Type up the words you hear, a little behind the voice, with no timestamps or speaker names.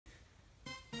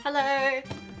Hello!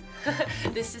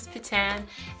 This is PitTan's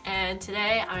and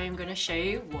today I'm going to show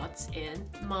you what's in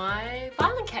my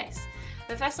violin case.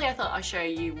 But firstly I thought I'd show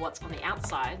you what's on the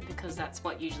outside because that's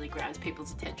what usually grabs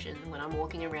people's attention when I'm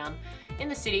walking around in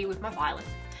the city with my violin.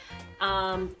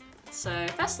 So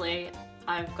firstly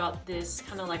I've got this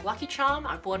kind of like lucky charm.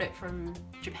 I bought it from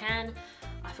Japan.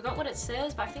 I forgot what it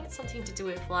says, but I think it's something to do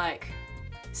with like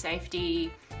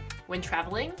safety when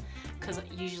traveling, because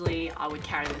usually I would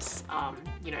carry this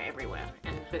you know, everywhere.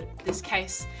 But this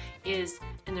case is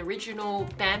an original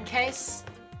band case.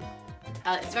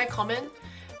 It's very common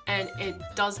and it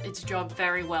does its job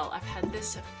very well. I've had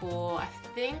this for I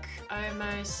think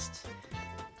almost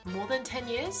more than 10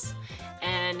 years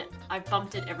and I've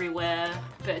bumped it everywhere,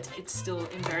 but it's still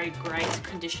in very great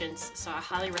conditions. So I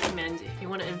highly recommend, if you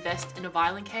want to invest in a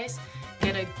violin case,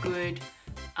 get a good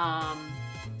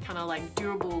kind of like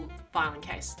durable violin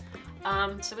case.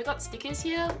 So we've got stickers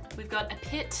here. We've got a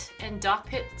Pit and Dark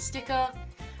Pit sticker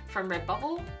from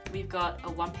Redbubble. We've got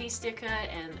a One Piece sticker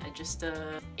and just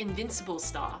a Invincible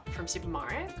star from Super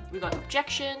Mario. We've got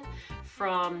Objection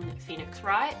from Phoenix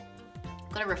Wright.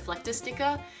 Got a reflector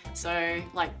sticker, so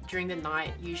like during the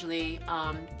night usually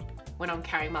when I'm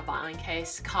carrying my violin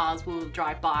case, cars will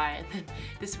drive by and then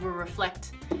this will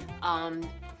reflect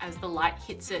as the light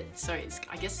hits it, so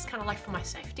I guess it's kind of like for my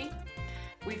safety.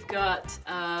 We've got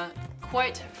a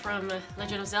quote from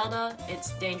Legend of Zelda,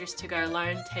 "It's dangerous to go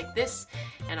alone, take this,"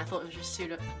 and I thought it was just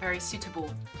very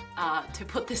suitable to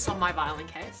put this on my violin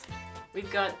case.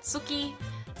 We've got Suki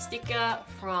sticker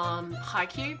from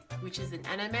Haikyuu, which is an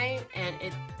anime, and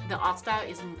the art style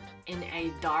is in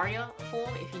a Daria form,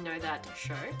 if you know that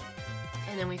show.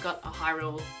 And then we've got a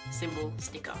Hyrule symbol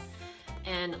sticker.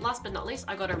 And last but not least,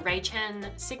 I got a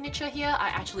Ray-chan signature here. I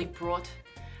actually brought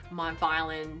my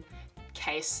violin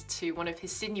case to one of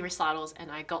his Sydney recitals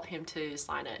and I got him to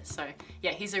sign it. So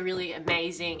yeah, he's a really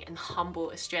amazing and humble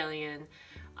Australian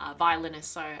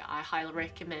violinist, so I highly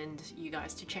recommend you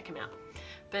guys to check him out.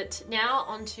 But now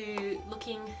on to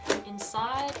looking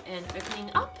inside and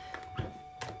opening up.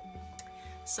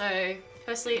 So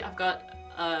firstly I've got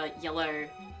a yellow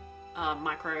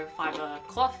microfiber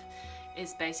cloth.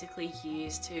 It's basically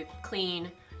used to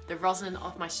clean the rosin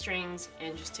off my strings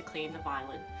and just to clean the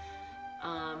violin.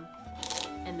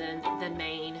 And then the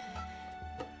main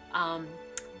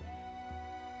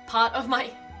part of my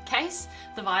case,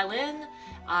 the violin.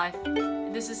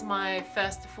 This is my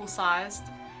first full-sized,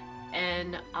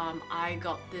 and I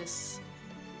got this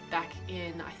back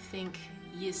in I think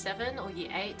year 7 or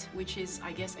year 8, which is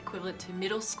I guess equivalent to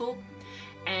middle school.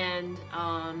 And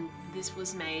this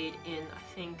was made in I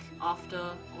think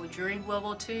after or during World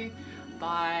War II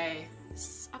by,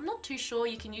 I'm not too sure,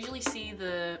 you can usually see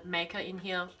the maker in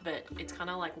here, but it's kind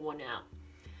of like worn out.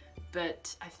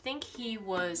 But I think he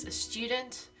was a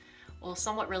student or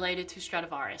somewhat related to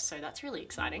Stradivarius, so that's really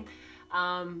exciting.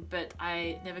 But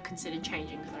I never considered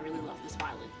changing because I really love this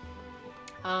violin.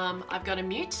 I've got a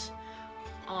mute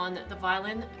on the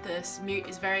violin. This mute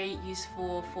is very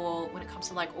useful for when it comes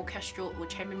to like orchestral or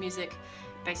chamber music.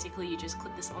 Basically you just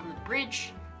clip this on the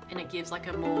bridge and it gives like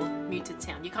a more muted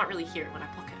sound. You can't really hear it when I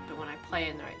pluck it, but when I play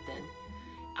a note then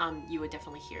you would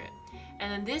definitely hear it.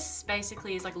 And then this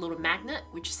basically is like a little magnet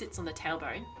which sits on the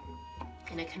tailbone,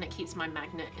 and it kind of keeps my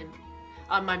magnet in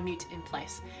my mute in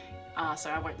place, so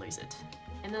I won't lose it.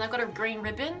 And then I've got a green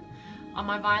ribbon on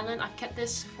my violin. I've kept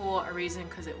this for a reason,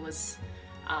 because it was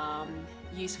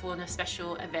useful in a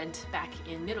special event back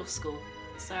in middle school.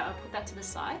 So I'll put that to the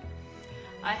side.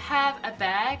 I have a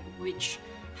bag which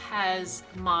has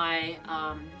my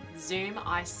Zoom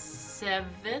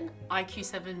i7,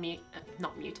 IQ7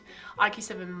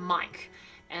 mic,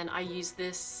 and I used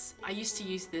to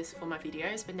use this for my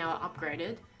videos, but now I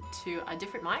upgraded to a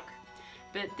different mic.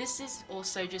 But this is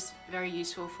also just very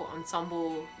useful for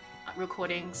ensemble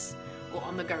recordings or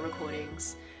on-the-go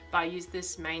recordings, but I use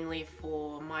this mainly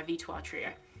for my V2R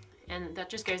trio, and that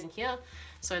just goes in here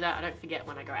so that I don't forget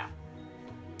when I go out.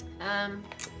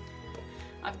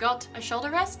 I've got a shoulder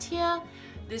rest here.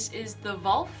 This is the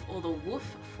Wolf or the Wolf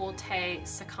Forte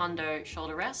Secondo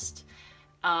shoulder rest.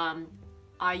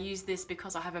 I use this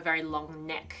because I have a very long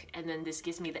neck, and then this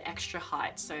gives me the extra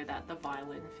height so that the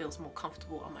violin feels more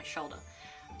comfortable on my shoulder.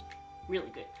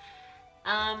 Really good.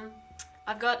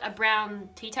 I've got a brown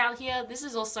tea towel here. This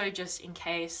is also just in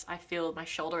case I feel my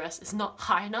shoulder rest is not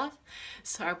high enough,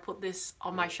 so I put this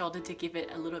on my shoulder to give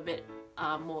it a little bit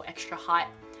more extra height.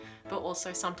 But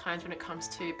also sometimes when it comes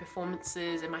to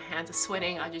performances and my hands are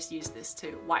sweating, I just use this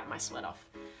to wipe my sweat off.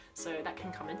 So that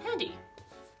can come in handy.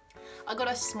 I got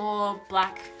a small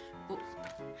black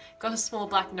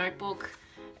notebook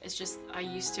It's just I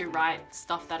used to write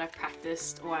stuff that I've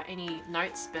practiced or any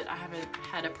notes, but I haven't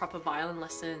had a proper violin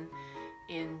lesson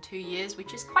in 2 years,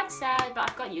 which is quite sad, but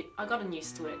I've gotten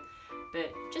used to it.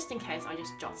 But just in case, I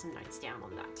just jot some notes down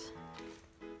on that.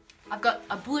 I've got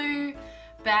a blue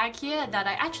bag here that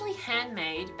I actually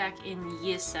handmade back in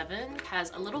year 7. It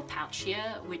has a little pouch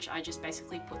here, which I just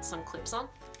basically put some clips on.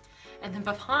 And then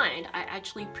behind, I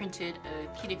actually printed a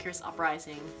Pedicurus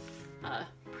Uprising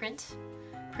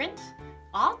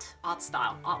art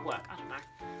style, artwork, I don't know.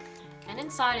 And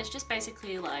inside it's just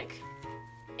basically like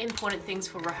important things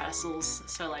for rehearsals.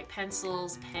 So like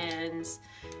pencils, pens,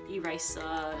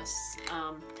 erasers,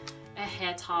 a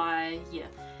hair tie, yeah.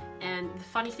 And the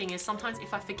funny thing is sometimes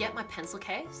if I forget my pencil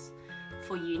case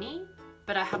for uni,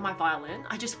 but I have my violin,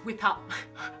 I just whip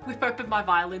open my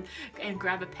violin and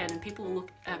grab a pen, and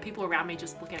people around me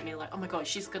just look at me like, oh my god,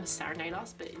 she's gonna serenade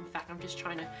us, but in fact I'm just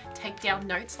trying to take down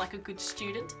notes like a good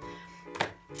student.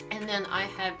 And then I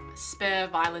have spare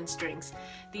violin strings.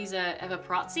 These are Eva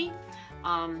Parazzi.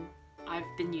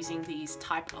 I've been using these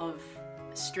type of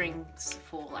strings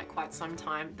for like quite some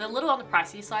time. They're a little on the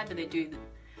pricier side, but they do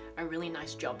a really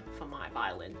nice job for my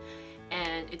violin.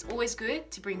 And it's always good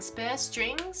to bring spare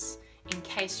strings in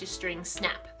case your strings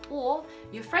snap or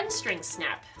your friend's strings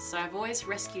snap. So I've always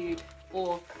rescued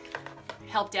or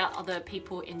helped out other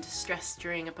people in distress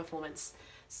during a performance.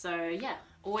 So yeah,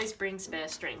 always bring spare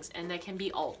strings, and they can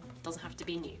be old, doesn't have to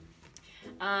be new.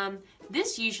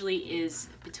 This usually is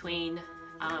between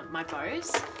my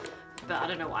bows, but I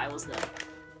don't know why it was there.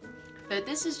 But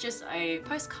this is just a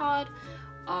postcard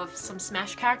of some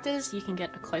Smash characters. You can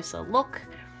get a closer look,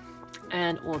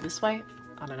 or this way.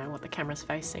 I don't know what the camera's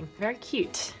facing. Very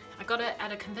cute. I got it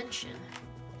at a convention.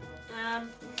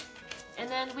 And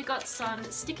then we got some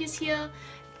stickers here.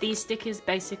 These stickers,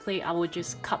 basically, I would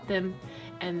just cut them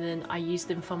and then I use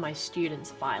them for my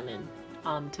students' violin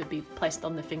to be placed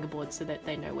on the fingerboard so that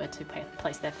they know where to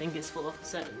place their fingers for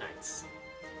certain notes.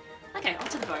 Okay,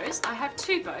 onto the bows. I have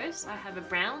 2 bows. I have a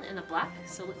brown and a black.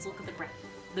 So let's look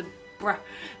at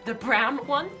the brown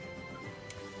one.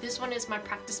 This one is my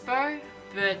practice bow,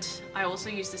 but I also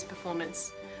use this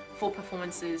for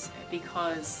performances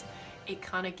because it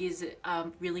kind of gives it a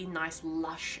really nice,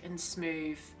 lush and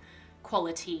smooth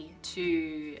quality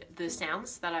to the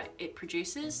sounds that it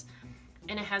produces.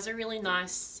 And it has a really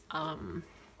nice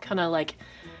kind of like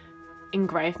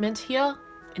engravement here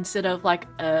instead of like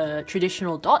a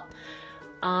traditional dot.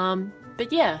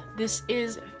 But yeah,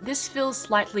 this feels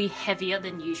slightly heavier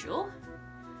than usual.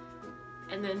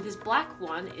 And then this black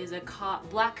one is a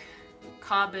black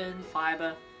carbon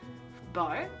fiber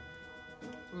bow.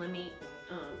 Let me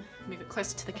move it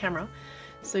closer to the camera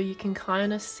so you can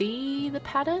kind of see the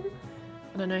pattern.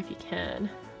 I don't know if you can.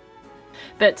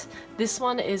 But this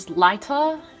one is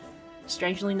lighter,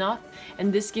 strangely enough,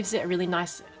 and this gives it a really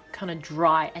nice kind of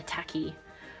dry, attacky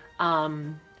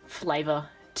flavor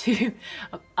to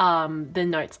the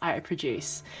notes I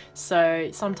produce. So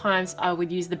sometimes I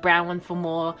would use the brown one for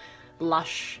more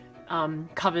lush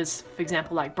covers, for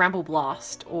example like Bramble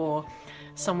Blast or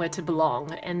Somewhere to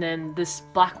Belong, and then this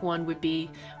black one would be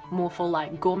more for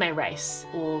like gourmet race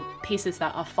or pieces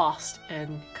that are fast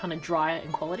and kind of drier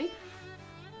in quality.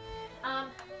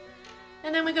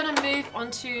 And then we're going to move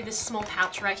on to this small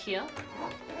pouch right here.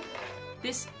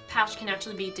 This pouch can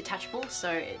actually be detachable,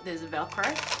 so there's a Velcro.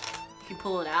 You can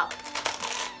pull it out.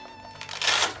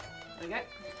 There we go.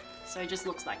 So it just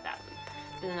looks like that.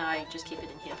 And then I just keep it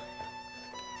in here.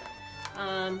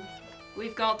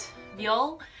 We've got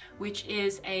Viol, which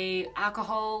is a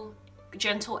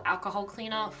gentle alcohol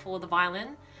cleaner for the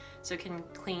violin. So it can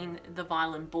clean the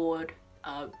violin board,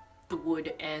 the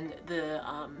wood and the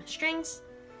strings.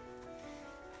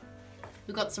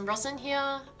 We've got some rosin here.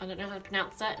 I don't know how to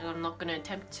pronounce that and I'm not going to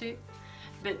attempt to,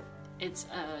 but it's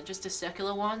just a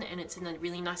circular one and it's in a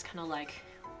really nice kind of like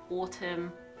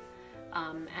autumn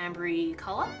ambery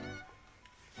color.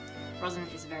 Rosin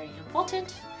is very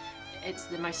important. It's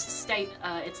the most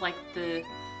it's like the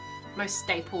most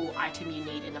staple item you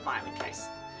need in a violin case.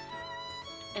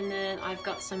 And then I've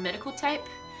got some medical tape.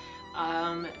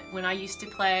 When I used to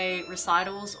play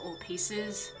recitals or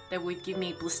pieces, they would give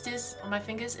me blisters on my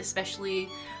fingers, especially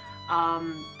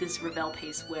this Ravel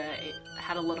piece where it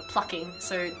had a lot of plucking.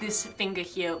 So this finger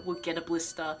here would get a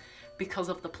blister because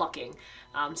of the plucking.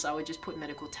 So I would just put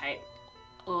medical tape.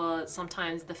 Or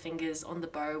sometimes the fingers on the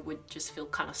bow would just feel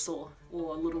kind of sore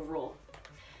or a little raw.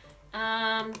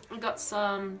 I've got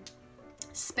some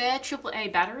spare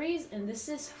AAA batteries, and this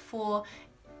is for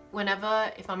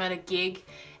whenever, if I'm at a gig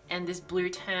and this blue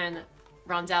turn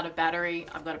runs out of battery,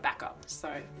 I've got a backup.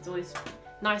 So it's always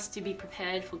nice to be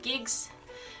prepared for gigs.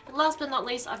 And last but not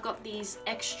least, I've got these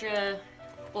extra,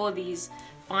 or these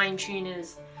fine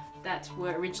tuners that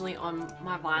were originally on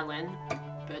my violin,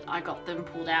 but I got them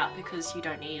pulled out because you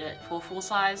don't need it for full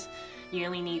size. You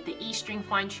only need the E string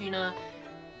fine tuner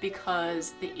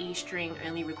because the E string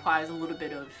only requires a little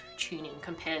bit of tuning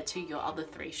compared to your other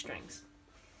 3 strings.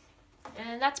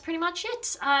 And that's pretty much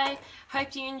it. I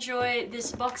hope you enjoy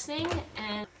this boxing,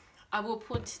 and I will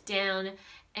put down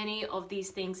any of these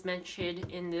things mentioned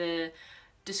in the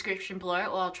description below,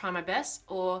 or I'll try my best,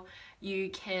 or you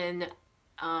can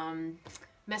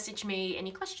message me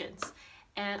any questions.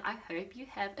 And I hope you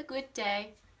have a good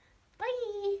day.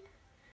 Bye!